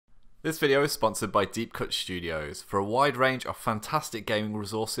This video is sponsored by Deep Cut Studios. For a wide range of fantastic gaming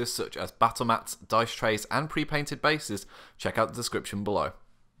resources such as battle mats, dice trays and pre-painted bases, check out the description below.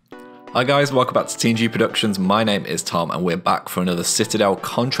 Hi guys, welcome back to TNG Productions. My name is Tom and we're back for another Citadel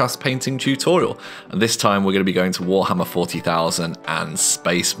Contrast painting tutorial. And this time we're going to be going to Warhammer 40,000 and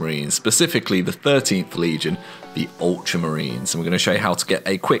Space Marines, specifically the 13th Legion, the Ultramarines. And we're going to show you how to get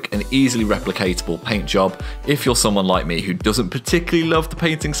a quick and easily replicatable paint job if you're someone like me who doesn't particularly love the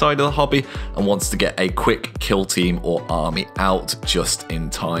painting side of the hobby and wants to get a quick kill team or army out just in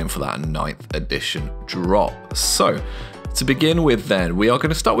time for that 9th edition drop. So, to begin with then, we are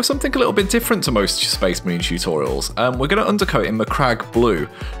going to start with something a little bit different to most Space Marine tutorials. We're going to undercoat in Macragge Blue.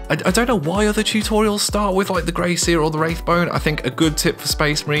 I don't know why other tutorials start with like the Grey Seer or the Wraithbone. I think a good tip for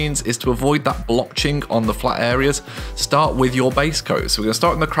Space Marines is to avoid that blotching on the flat areas. Start with your base coat. So we're going to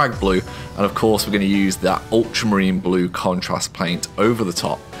start with Macragge Blue, and of course we're going to use that Ultramarine Blue contrast paint over the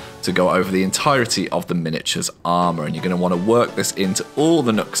top to go over the entirety of the miniature's armour, and you're going to want to work this into all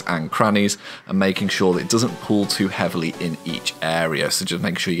the nooks and crannies and making sure that it doesn't pull too heavily in each area. So just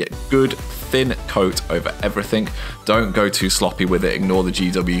make sure you get good thin coat over everything. Don't go too sloppy with it. Ignore the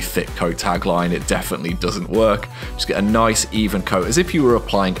GW thick coat tagline, it definitely doesn't work. Just get a nice even coat as if you were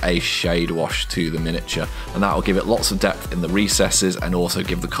applying a shade wash to the miniature, and that will give it lots of depth in the recesses and also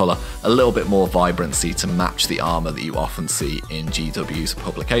give the colour a little bit more vibrancy to match the armour that you often see in GW's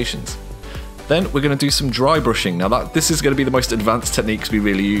publications. Then we're going to do some dry brushing. Now this is going to be the most advanced techniques we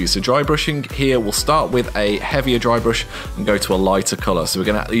really use. So dry brushing here, we'll start with a heavier dry brush and go to a lighter colour. So we're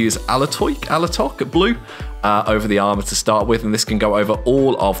going to use Alatoic Blue over the armour to start with, and this can go over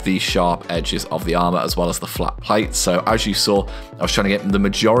all of the sharp edges of the armour as well as the flat plates. So as you saw, I was trying to get the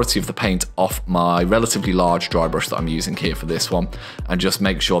majority of the paint off my relatively large dry brush that I'm using here for this one, and just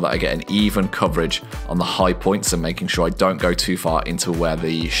make sure that I get an even coverage on the high points and making sure I don't go too far into where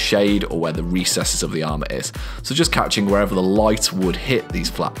the shade or where the recesses of the armour is. So just catching wherever the light would hit these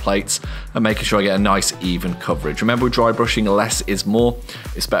flat plates and making sure I get a nice even coverage. Remember, with dry brushing, less is more.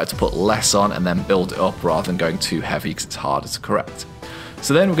 It's better to put less on and then build it up rather than going too heavy because it's harder to correct.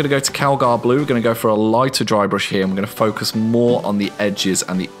 So then we're going to go to Calgar Blue. We're going to go for a lighter dry brush here, and we're going to focus more on the edges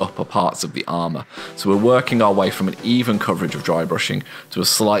and the upper parts of the armour. So we're working our way from an even coverage of dry brushing to a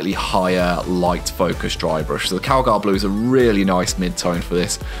slightly higher light focus dry brush. So the Calgar Blue is a really nice mid-tone for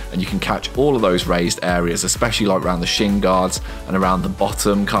this, and you can catch all of those raised areas, especially like around the shin guards and around the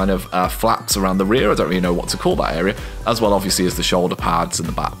bottom kind of flaps around the rear. I don't really know what to call that area, as well obviously as the shoulder pads and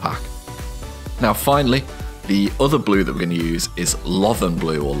the backpack. Now finally, the other blue that we're going to use is Lothen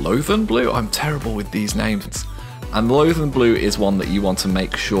Blue or Lothen Blue. I'm terrible with these names. And Lothen Blue is one that you want to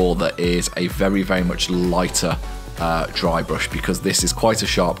make sure that is a very, very much lighter dry brush, because this is quite a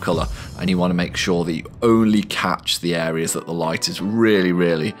sharp colour and you want to make sure that you only catch the areas that the light is really,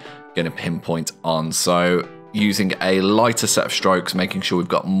 really going to pinpoint on. So using a lighter set of strokes, making sure we've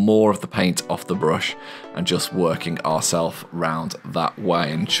got more of the paint off the brush and just working ourselves round that way,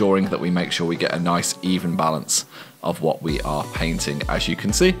 ensuring that we make sure we get a nice even balance of what we are painting, as you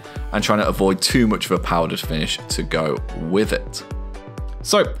can see, and trying to avoid too much of a powdered finish to go with it.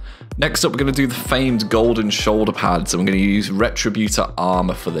 So next up, we're going to do the famed golden shoulder pads, and we're going to use Retributor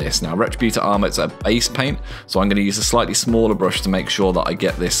Armor for this. Now, Retributor Armor is a base paint, so I'm going to use a slightly smaller brush to make sure that I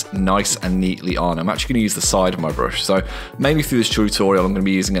get this nice and neatly on. I'm actually going to use the side of my brush. So mainly through this tutorial, I'm going to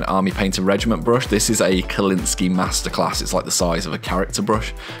be using an Army Painter Regiment brush. This is a Kalinsky Masterclass. It's like the size of a character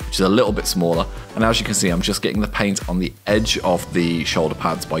brush, which is a little bit smaller. And as you can see, I'm just getting the paint on the edge of the shoulder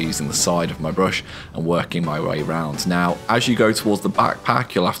pads by using the side of my brush and working my way around. Now, as you go towards the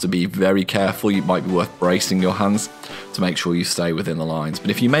backpack, you'll have to be very careful. You might be worth bracing your hands to make sure you stay within the lines. But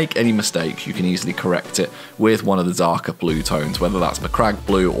if you make any mistakes, you can easily correct it with one of the darker blue tones, whether that's Macragge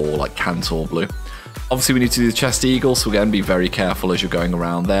Blue or like Cantor Blue. Obviously, we need to do the chest eagle, so again, be very careful as you're going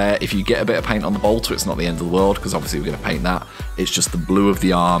around there. If you get a bit of paint on the bolter, it's not the end of the world, because obviously we're going to paint that. It's just the blue of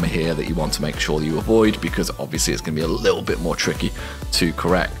the armor here that you want to make sure you avoid, because obviously it's going to be a little bit more tricky to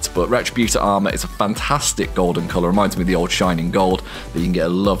correct. But Retributor Armor is a fantastic golden color. Reminds me of the old Shining Gold that you can get a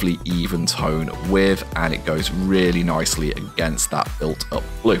lovely even tone with, and it goes really nicely against that built-up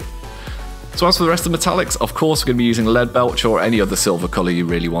blue. So as for the rest of the metallics, of course, we're going to be using Lead Belch or any other silver colour you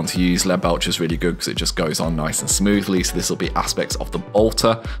really want to use. Lead Belch is really good because it just goes on nice and smoothly. So this will be aspects of the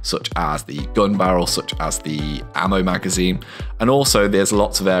bolter, such as the gun barrel, such as the ammo magazine. And also there's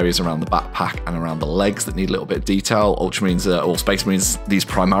lots of areas around the backpack and around the legs that need a little bit of detail. Ultramarines or Space Marines, these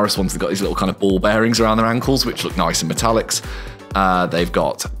Primaris ones, they've got these little kind of ball bearings around their ankles, which look nice in metallics. They've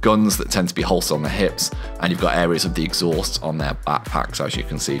got guns that tend to be holstered on the hips, and you've got areas of the exhausts on their backpacks, as you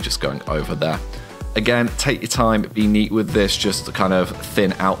can see, just going over there. Again, take your time, be neat with this, just to kind of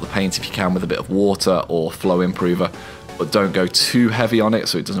thin out the paint if you can with a bit of water or flow improver, but don't go too heavy on it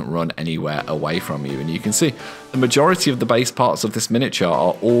so it doesn't run anywhere away from you. And you can see the majority of the base parts of this miniature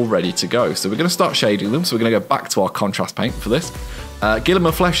are all ready to go. So we're going to start shading them. So we're going to go back to our contrast paint for this.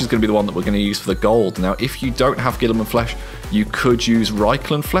 Guilliman Flesh is going to be the one that we're going to use for the gold. Now, if you don't have Guilliman Flesh, you could use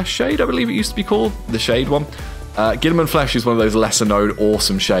Reichland Flesh Shade, I believe it used to be called, the shade one. Guilliman Flesh is one of those lesser known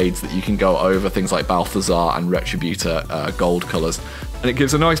awesome shades that you can go over things like Balthazar and Retributor gold colours, and it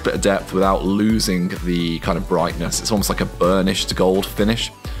gives a nice bit of depth without losing the kind of brightness. It's almost like a burnished gold finish.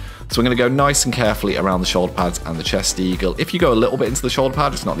 So we're going to go nice and carefully around the shoulder pads and the chest eagle. If you go a little bit into the shoulder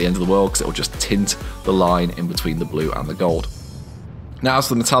pad, it's not the end of the world because it will just tint the line in between the blue and the gold. Now, as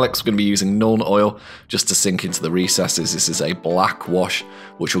for the metallics, we're going to be using Nuln Oil just to sink into the recesses. This is a black wash,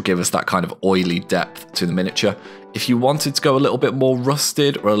 which will give us that kind of oily depth to the miniature. If you wanted to go a little bit more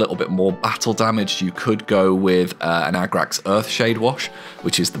rusted or a little bit more battle damaged, you could go with an Agrax Earth Shade wash,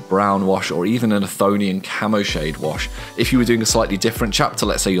 which is the brown wash, or even an Athonian Camo Shade wash. If you were doing a slightly different chapter,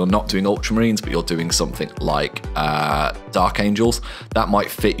 let's say you're not doing Ultramarines, but you're doing something like Dark Angels, that might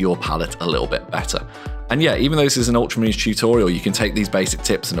fit your palette a little bit better. And yeah, even though this is an Ultramarines tutorial, you can take these basic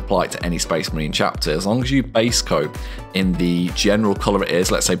tips and apply it to any Space Marine chapter. As long as you base coat in the general colour it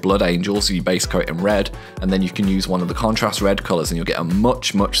is, let's say Blood Angels, so you base coat in red, and then you can use one of the contrast red colours and you'll get a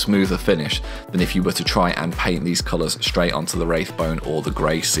much, much smoother finish than if you were to try and paint these colours straight onto the Wraithbone or the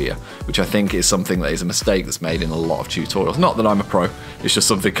Grey Seer, which I think is something that is a mistake that's made in a lot of tutorials. Not that I'm a pro, it's just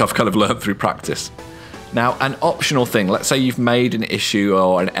something I've kind of learned through practice. Now, an optional thing, let's say you've made an issue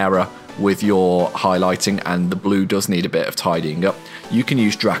or an error with your highlighting and the blue does need a bit of tidying up, you can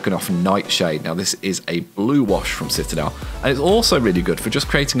use Drakenhof Nightshade. Now, this is a blue wash from Citadel, and it's also really good for just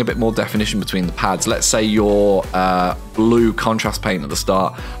creating a bit more definition between the pads. Let's say your blue contrast paint at the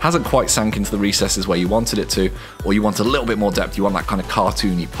start hasn't quite sank into the recesses where you wanted it to, or you want a little bit more depth, you want that kind of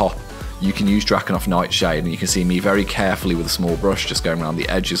cartoony pop. You can use Drakenhof Nightshade, and you can see me very carefully with a small brush just going around the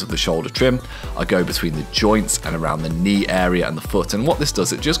edges of the shoulder trim. I go between the joints and around the knee area and the foot, and what this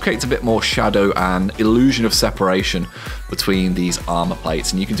does, it just creates a bit more shadow and illusion of separation between these armor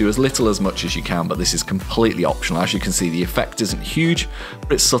plates, and you can do as little as much as you can, but this is completely optional. As you can see, the effect isn't huge,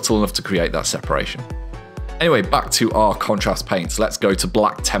 but it's subtle enough to create that separation. Anyway, back to our contrast paints. Let's go to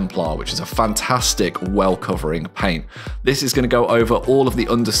Black Templar, which is a fantastic, well-covering paint. This is going to go over all of the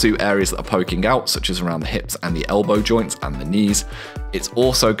undersuit areas that are poking out, such as around the hips and the elbow joints and the knees. It's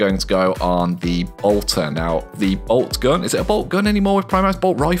also going to go on the bolter. Now, the bolt gun, is it a bolt gun anymore with Primaris?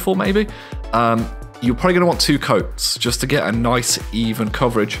 Bolt rifle, maybe? You're probably going to want 2 coats just to get a nice, even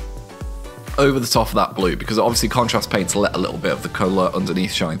coverage over the top of that blue, because obviously contrast paints let a little bit of the colour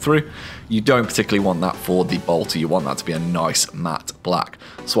underneath shine through. You don't particularly want that for the bolter, you want that to be a nice matte black.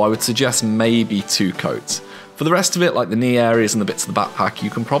 So I would suggest maybe 2 coats. For the rest of it, like the knee areas and the bits of the backpack, you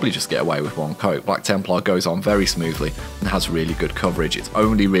can probably just get away with 1 coat. Black Templar goes on very smoothly and has really good coverage. It's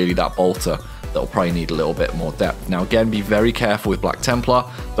only really that bolter that'll probably need a little bit more depth. Now again, be very careful with Black Templar.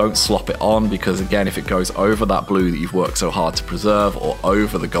 Don't slop it on, because again, if it goes over that blue that you've worked so hard to preserve or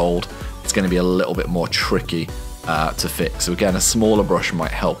over the gold, it's going to be a little bit more tricky to fix. So again, a smaller brush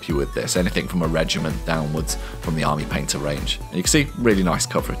might help you with this, anything from a regiment downwards from the army painter range. And you can see, really nice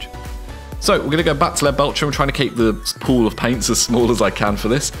coverage. So we're going to go back to Lead Belcher. I'm trying to keep the pool of paints as small as I can for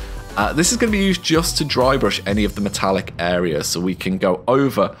this. This is going to be used just to dry brush any of the metallic areas, so we can go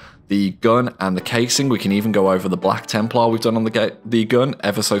over the gun and the casing. We can even go over the Black Templar we've done on the gun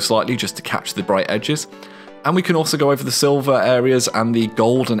ever so slightly just to catch the bright edges. And we can also go over the silver areas and the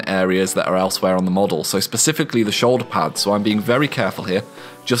golden areas that are elsewhere on the model, so specifically the shoulder pads. So I'm being very careful here,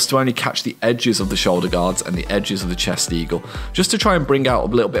 just to only catch the edges of the shoulder guards and the edges of the chest eagle, just to try and bring out a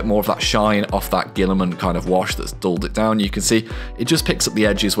little bit more of that shine off that Guilliman kind of wash that's dulled it down. You can see it just picks up the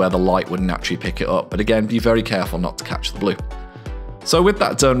edges where the light wouldn't naturally pick it up, but again, be very careful not to catch the blue. So with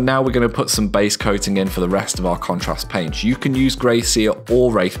that done, now we're going to put some base coating in for the rest of our contrast paints. You can use Grey Seer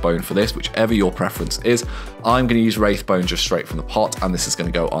or Wraithbone for this, whichever your preference is. I'm going to use Wraithbone just straight from the pot, and this is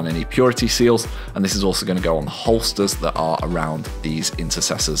going to go on any purity seals, and this is also going to go on the holsters that are around these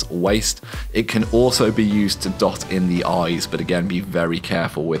intercessors' waist. It can also be used to dot in the eyes, but again, be very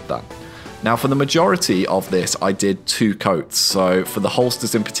careful with that. Now, for the majority of this, I did 2 coats. So for the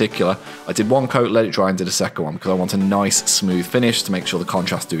holsters in particular, I did 1 coat, let it dry, and did a second one, because I want a nice smooth finish to make sure the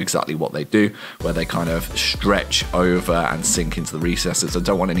contrasts do exactly what they do, where they kind of stretch over and sink into the recesses. I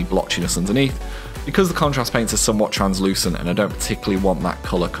don't want any blotchiness underneath, because the contrast paints are somewhat translucent, and I don't particularly want that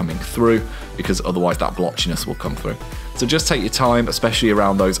colour coming through, because otherwise that blotchiness will come through. So just take your time, especially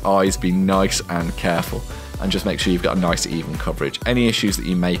around those eyes, be nice and careful. And just make sure you've got a nice even coverage. Any issues that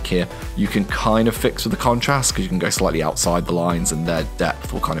you make here, you can kind of fix with the contrast, because you can go slightly outside the lines and their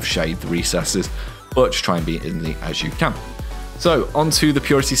depth will kind of shade the recesses, but just try and be in the as you can. So onto the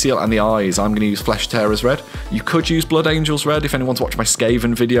Purity Seal and the eyes. I'm going to use Flesh Tearers red. You could use Blood Angels red. If anyone's watched my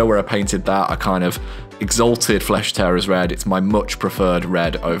Skaven video where I painted that, I kind of exalted Flesh Tearers red. It's my much preferred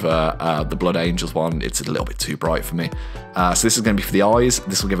red over the Blood Angels one. It's a little bit too bright for me. So this is going to be for the eyes.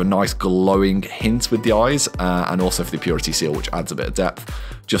 This will give a nice glowing hint with the eyes, and also for the Purity Seal, which adds a bit of depth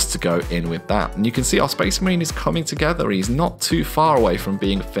just to go in with that. And you can see our Space Marine is coming together. He's not too far away from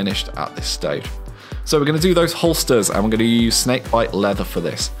being finished at this stage. So we're going to do those holsters, and we're going to use snakebite leather for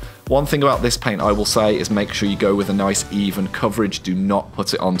this. One thing about this paint I will say is make sure you go with a nice even coverage. Do not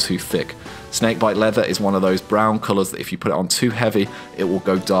put it on too thick. Snakebite leather is one of those brown colours that if you put it on too heavy, it will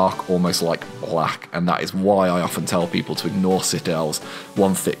go dark, almost like black. And that is why I often tell people to ignore Citadel's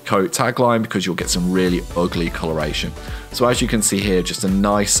one thick coat tagline, because you'll get some really ugly coloration. So as you can see here, just a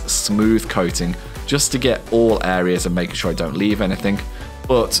nice smooth coating just to get all areas and making sure I don't leave anything,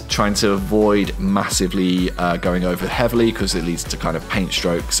 but trying to avoid massively going over heavily, because it leads to kind of paint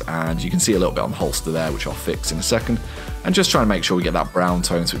strokes, and you can see a little bit on the holster there, which I'll fix in a second, and just trying to make sure we get that brown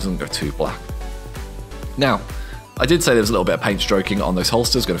tone so it doesn't go too black. Now, I did say there was a little bit of paint stroking on those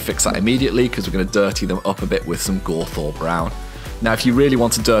holsters. Going to fix that immediately, because we're going to dirty them up a bit with some Gorthor brown. Now, if you really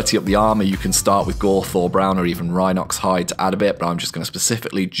want to dirty up the armor, you can start with Gorthor brown or even Rhinox hide to add a bit, but I'm just going to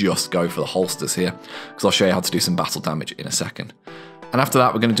specifically just go for the holsters here, because I'll show you how to do some battle damage in a second. And after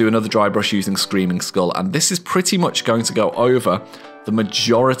that, we're going to do another dry brush using Screaming Skull, and this is pretty much going to go over the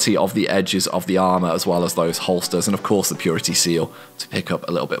majority of the edges of the armor, as well as those holsters, and of course the Purity Seal to pick up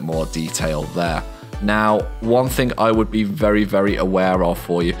a little bit more detail there. Now, one thing I would be very, very aware of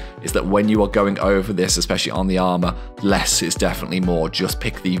for you is that when you are going over this, especially on the armor, less is definitely more. Just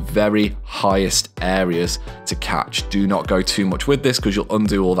pick the very highest areas to catch. Do not go too much with this, because you'll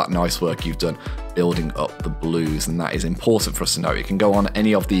undo all that nice work you've done building up the blues, and that is important for us to know. It can go on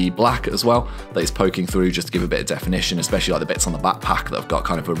any of the black as well that is poking through, just to give a bit of definition, especially like the bits on the backpack that have got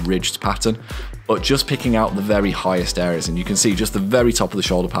kind of a ridged pattern. But just picking out the very highest areas, and you can see just the very top of the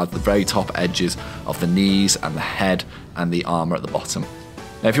shoulder pads, the very top edges of the knees and the head and the armor at the bottom.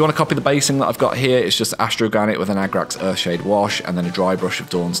 Now, if you want to copy the basing that I've got here, it's just Astrogranite with an Agrax Earthshade wash, and then a dry brush of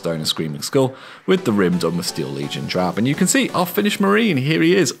Dawnstone and Screaming Skull, with the rim done with Steel Legion drab. And you can see our finished Marine, here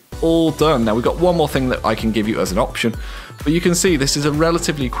he is, all done. Now, we've got one more thing that I can give you as an option, but you can see this is a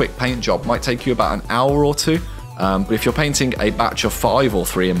relatively quick paint job. Might take you about an hour or two. But if you're painting a batch of 5 or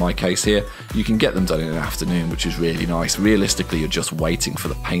 3 in my case here, you can get them done in an afternoon, which is really nice. Realistically, you're just waiting for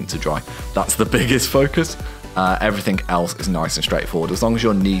the paint to dry. That's the biggest focus. Everything else is nice and straightforward. As long as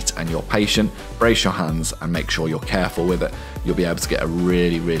you're neat and you're patient, brace your hands and make sure you're careful with it, you'll be able to get a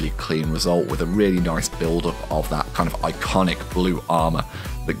really, really clean result with a really nice build-up of that kind of iconic blue armor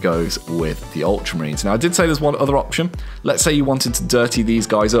that goes with the Ultramarines. Now, I did say there's one other option. Let's say you wanted to dirty these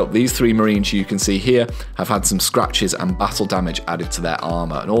guys up. These 3 Marines you can see here have had some scratches and battle damage added to their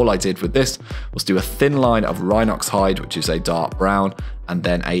armor, and all I did with this was do a thin line of Rhinox hide, which is a dark brown, and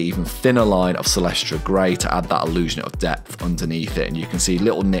then a even thinner line of Celestra grey to add that illusion of depth underneath it, and you can see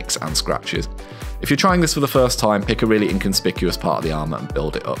little nicks and scratches. If you're trying this for the first time, pick a really inconspicuous part of the armor and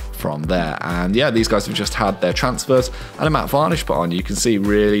build it up from there. And yeah, these guys have just had their transfers and a matte varnish put on. You can see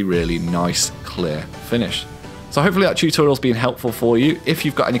really, really nice, clear finish. So hopefully that tutorial's been helpful for you. If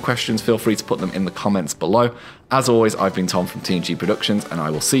you've got any questions, feel free to put them in the comments below. As always, I've been Tom from TNG Productions, and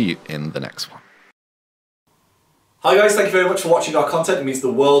I will see you in the next one. Hi guys, thank you very much for watching our content. It means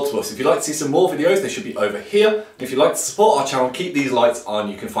the world to us. If you'd like to see some more videos, they should be over here. And if you'd like to support our channel, keep these lights on.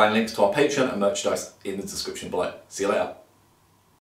 You can find links to our Patreon and merchandise in the description below. See you later.